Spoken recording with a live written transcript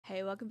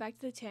Hey, welcome back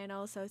to the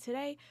channel. So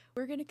today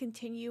we're going to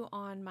continue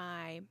on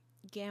my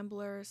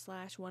Gambler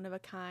 / One of a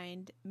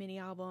Kind mini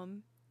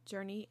album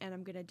journey, and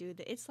I'm going to do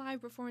the It's Live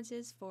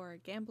performances for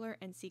Gambler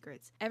and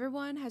Secrets.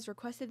 Everyone has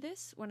requested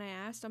this when I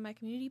asked on my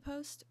community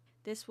post.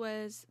 This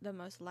was the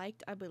most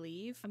liked, I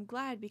believe. I'm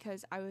glad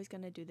because I was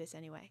going to do this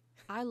anyway.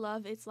 I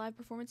love It's Live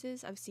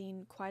performances. I've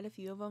seen quite a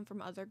few of them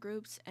from other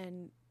groups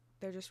and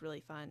they're just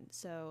really fun.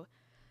 So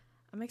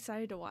I'm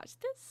excited to watch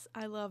this.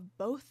 I love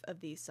both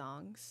of these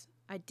songs.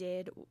 I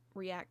did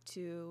react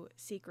to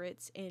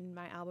Secrets in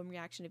my album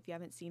reaction. If you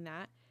haven't seen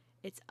that,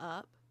 it's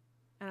up.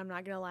 And I'm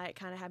not gonna lie, it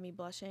kind of had me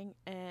blushing,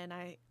 and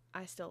I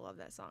still love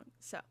that song.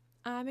 So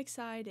I'm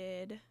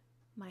excited.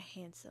 My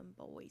handsome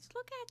boys,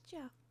 look at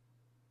ya.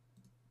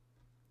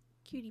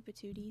 Cutie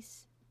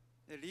patooties.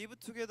 네, Live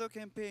Together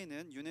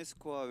캠페인은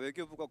유네스코와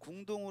외교부가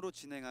공동으로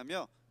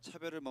진행하며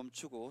차별을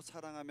멈추고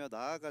사랑하며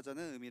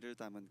나아가자는 의미를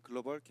담은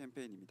글로벌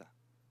캠페인입니다.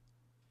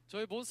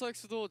 저희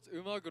몬스타엑스도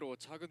음악으로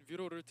작은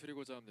위로를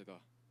드리고자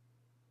합니다.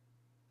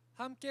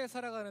 함께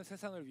살아가는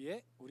세상을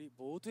위해 우리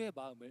모두의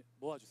마음을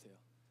모아주세요.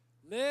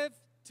 Live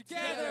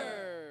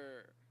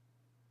together.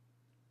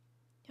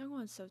 Young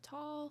one's so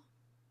tall.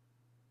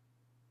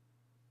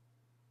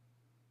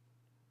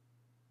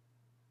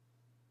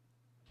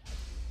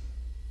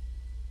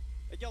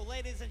 Yo,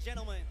 ladies and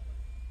gentlemen.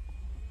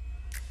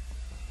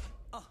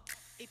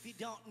 If you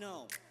don't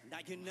know, now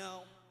you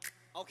know.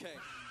 Okay.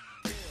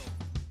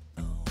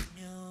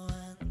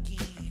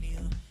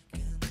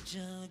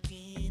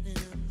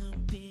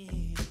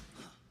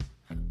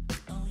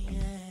 Oh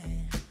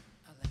yeah,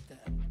 I like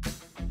that.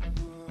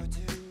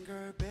 모든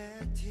걸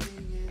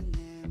betting에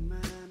내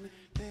맘을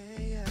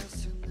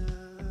빼앗아 너.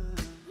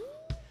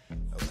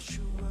 What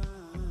you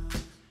want?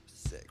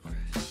 Secret.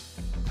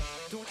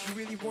 Don't you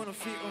really wanna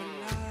feel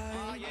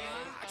alive?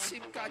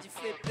 아침까지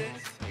flip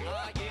this.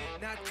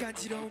 나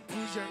간지러운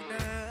부장나.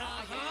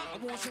 I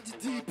want something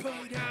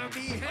deeper down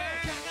me.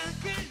 강한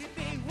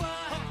끌림이 와.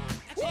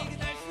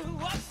 아직은 알 수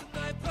없어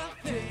너의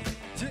profit.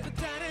 또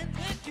다른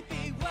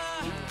느낌이 와.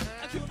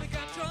 아픔을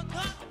감춰 너.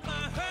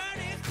 My heart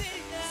is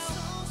beating now. So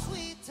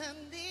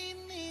sweet한 네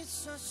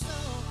미소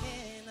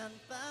속에 난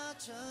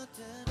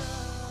빠져들어.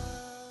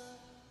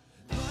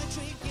 널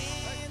트위게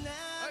난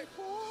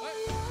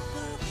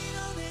널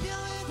밀어내려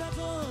해봐도.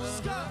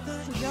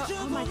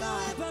 Oh my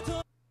god.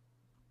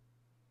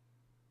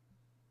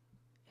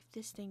 If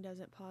this thing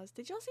doesn't pause.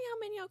 Did y'all see how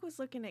Minhyuk was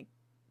looking at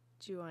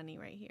Juani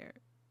right here?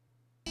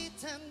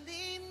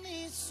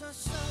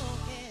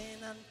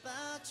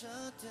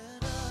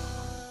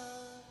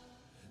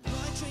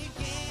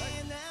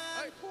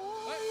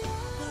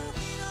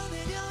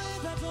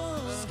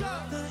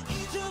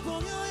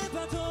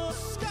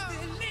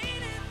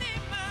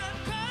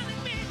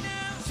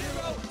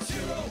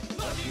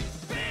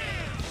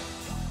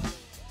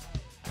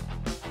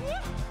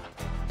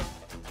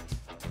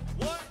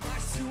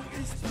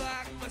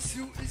 My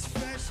suit is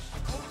fresh.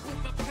 Open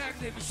my pack,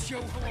 let me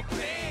show how I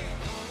bang.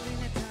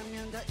 어린애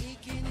타면 다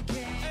이기는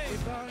game.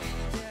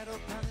 벌리는 대로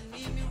파는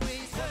이미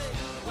race.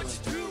 What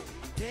you do?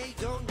 They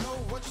don't know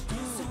what you do.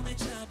 손에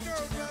잡은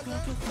척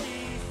poker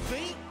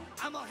face.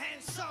 I'm a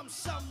handsome,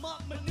 some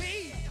up my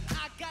knee.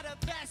 I got a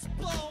best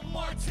blow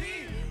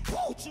martini.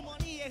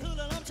 주머니에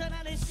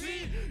흘러넘쳐나는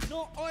C.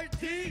 No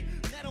RD.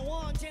 나는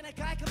언제나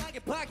깔끔하게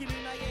바뀌는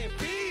나의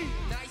B.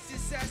 Nice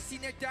and sassy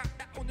내가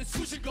오늘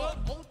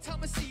수식어. Old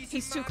time season.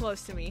 He's too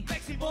close to me.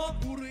 Maximum.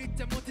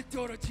 무르익다 못해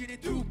떨어지는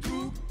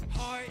뚝뚝.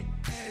 Hard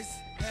as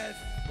F.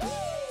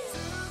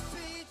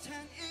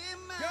 스윗한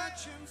입맛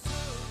춤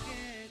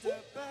속에 더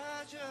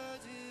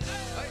빠져들어.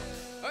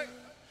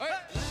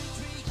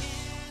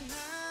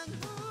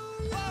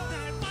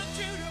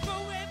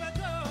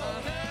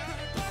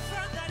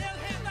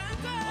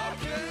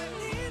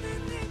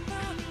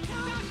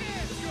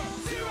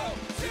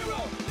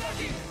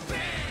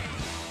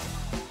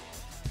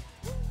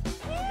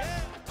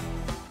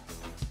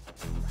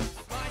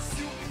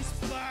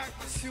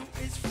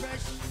 It's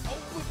fresh.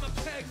 Open my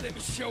pack, let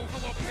me show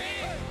how I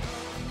pay.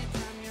 어린애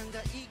타면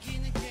다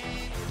이기는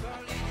game.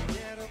 벌리는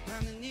대로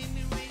파는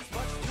이미 race.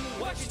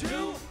 What you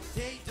do?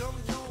 They don't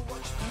know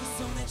what you do.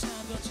 손에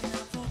잡아진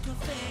나 poker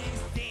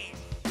face.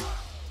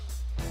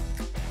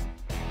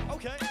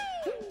 Okay.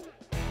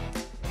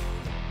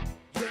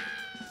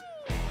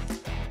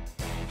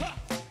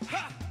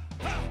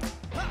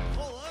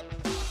 Hold up.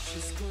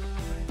 She's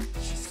gone,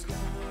 she's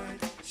gone,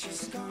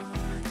 she's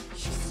gone,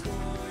 she's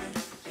gone,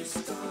 she's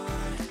gone.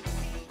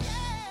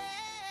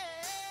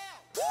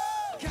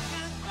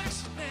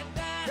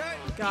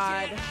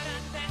 God.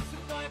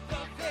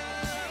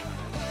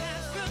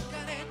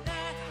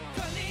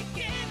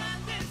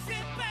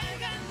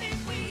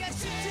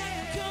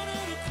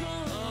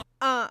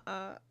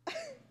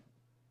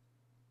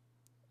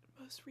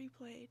 Most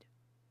replayed.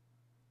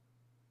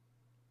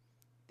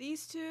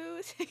 These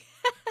two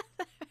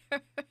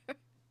together.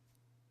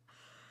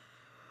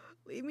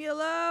 Leave me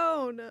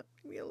alone.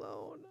 Leave me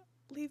alone.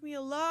 Leave me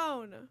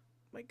alone. Oh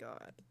my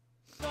god.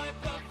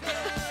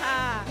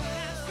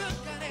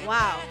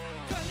 Wow.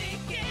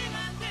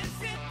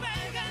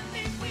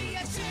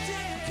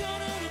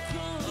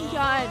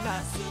 fun.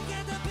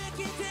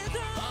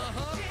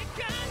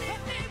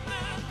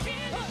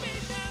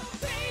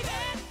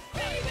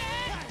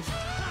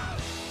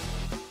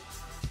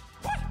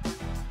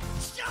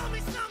 Show me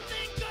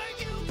something, girl,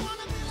 you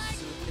wanna be like.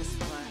 Soup is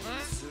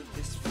fine, soup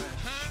is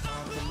fresh.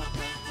 All in my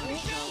back, let me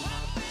show my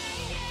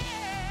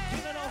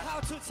You don't know how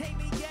to take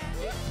me yet.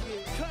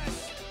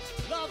 Cause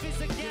love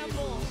is a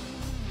gamble.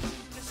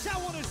 That's how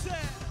I wanna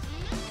say.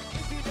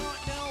 If you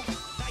don't know,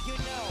 now you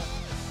know.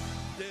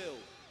 Do.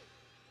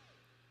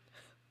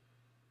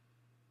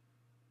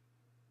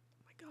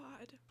 Oh my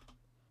god.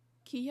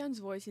 Kihyun's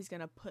voice is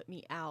gonna put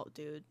me out,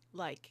 dude.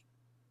 Like,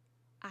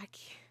 I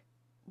can't.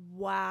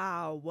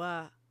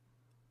 Wow.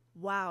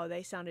 Wow,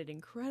 they sounded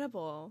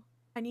incredible.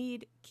 I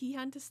need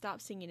Kihyun to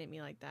stop singing at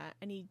me like that.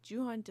 I need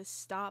Juhan to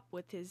stop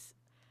with his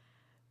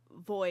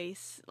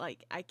voice.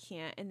 Like, I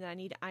can't. And then I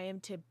need IM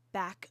to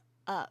back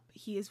up.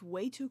 He is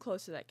way too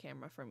close to that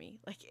camera for me.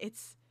 Like,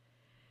 it's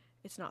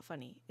not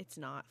funny. It's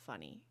not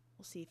funny.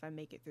 We'll see if I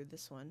make it through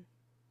this one.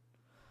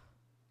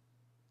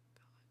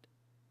 God.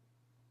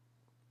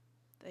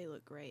 They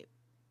look great.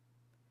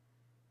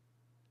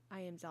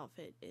 IM's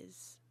outfit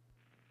is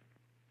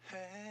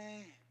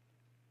Hey,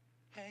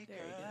 hey Very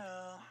good.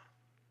 girl.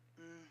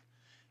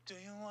 Do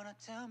you wanna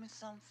tell me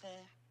something?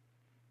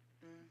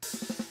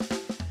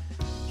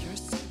 You're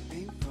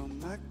sipping from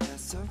my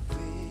glass of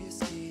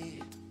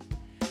whiskey.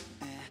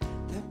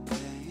 They're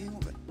playing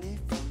Whitney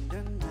from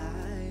the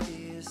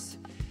 90s.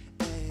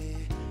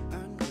 Hey,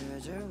 under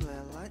the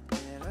red light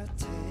at a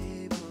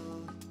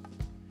table.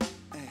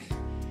 Hey,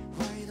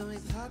 why don't we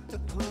pop the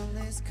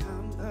police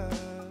combo?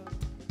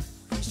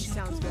 he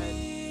sounds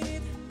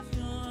good.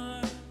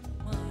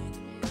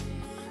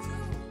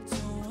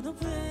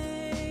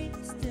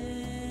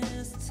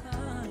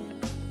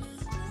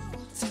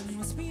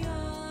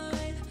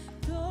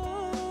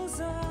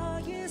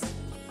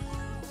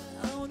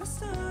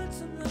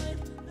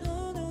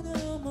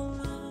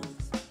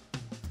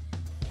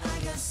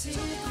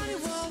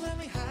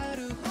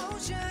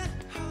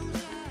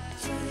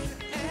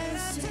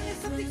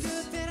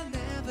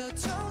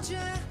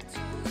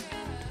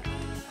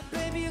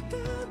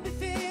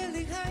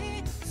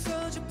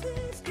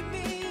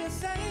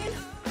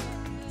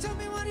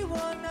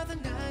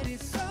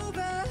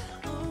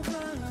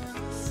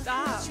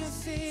 Stop.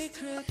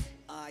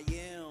 I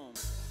am.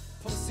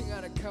 Posting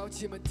on a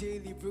couch in my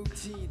daily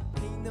routine.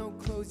 Ain't no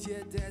clothes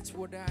yet, that's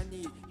what I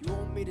need. You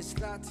want me to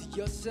slide to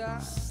your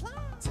side?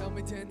 Tell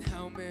me then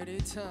how many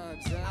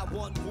times I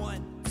want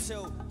 1,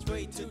 2,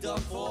 3 to the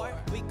 4.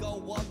 We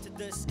go up to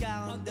the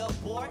sky on the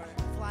board.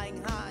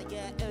 Flying high,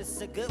 yeah,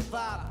 it's a good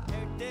vibe.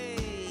 Every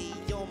day,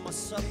 you're my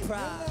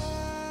surprise.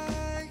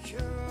 Like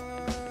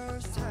your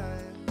style,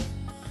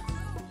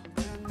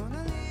 and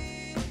Mona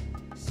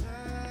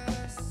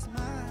Lisa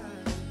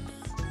smile.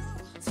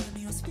 Tell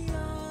me what's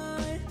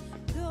behind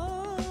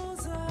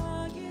those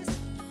eyes.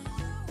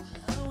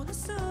 I wanna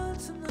start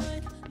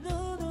tonight.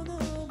 No,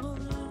 more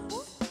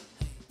love.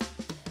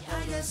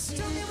 I got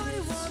tell me what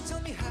you want,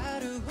 tell me how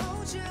to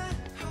hold ya.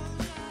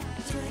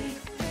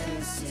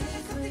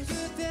 Something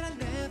good that I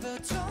never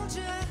told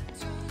ya.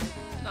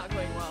 Not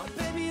going well.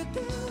 Baby, you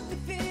got me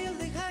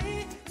feeling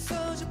high. So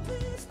just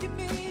please give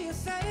me a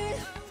sign.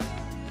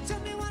 Tell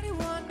me what you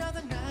want, now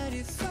the night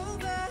is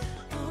over.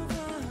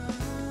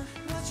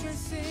 What's your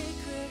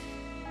secret?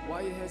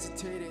 Why you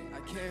hesitating? I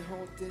can't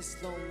hold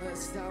this long,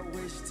 let's stop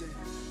wasting.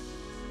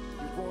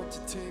 You want to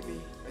take me,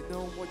 I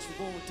know what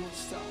you want, don't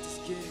stop this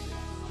game.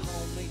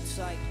 Hold me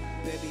tight,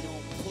 baby,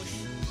 don't push.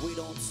 We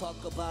don't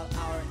talk about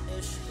our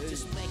ish.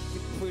 Just make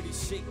it pretty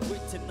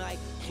secret tonight.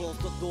 Close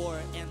the door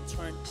and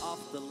turn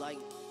off the light.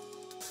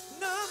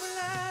 No more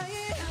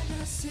lying.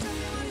 Tell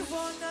me what you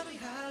want, tell me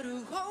how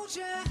to hold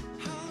ya.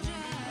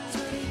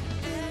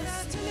 And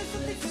I'll tell you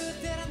something good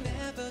that I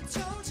never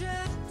told ya.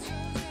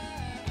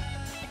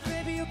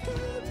 Baby, you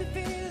got me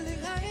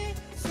feeling high.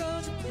 So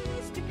just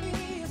please give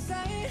me a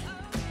sign.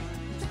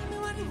 Tell me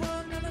what you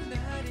want, now the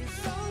night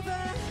is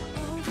over.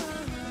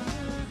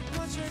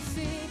 What's your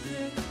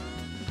secret?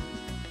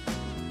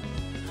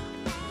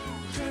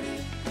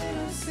 Dirty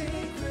little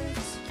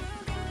secrets.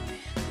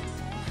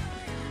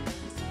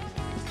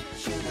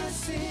 You got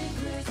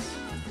secrets.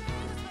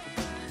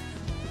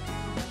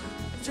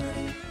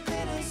 Dirty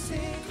little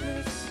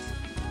secrets.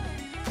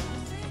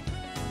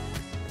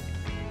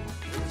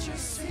 What's your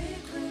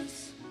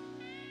secrets?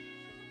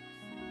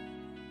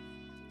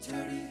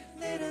 Dirty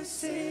little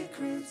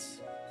secrets.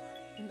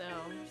 No.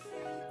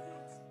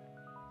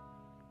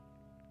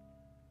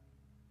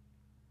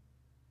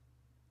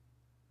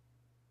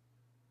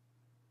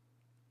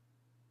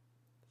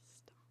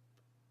 Stop.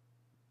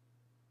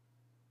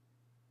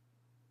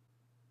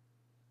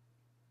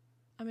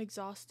 I'm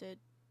exhausted.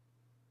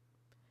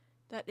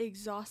 That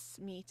exhausts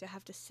me to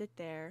have to sit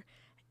there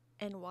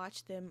and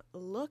watch them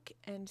look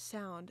and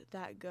sound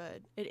that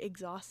good. It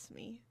exhausts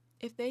me.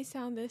 If they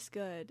sound this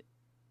good,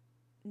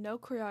 no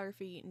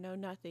choreography, no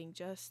nothing,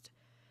 just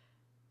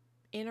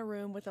in a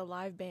room with a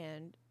live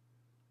band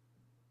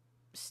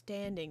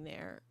standing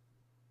there,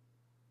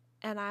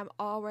 and I'm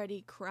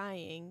already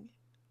crying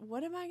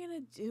what am I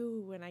gonna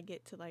do when I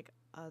get to like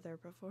other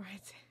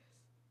performances?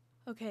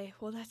 Okay,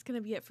 well that's gonna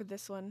be it for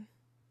this one.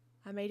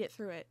 I made it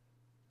through it,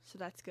 so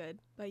that's good.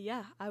 But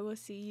yeah, I will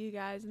see you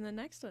guys in the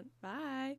next one. Bye.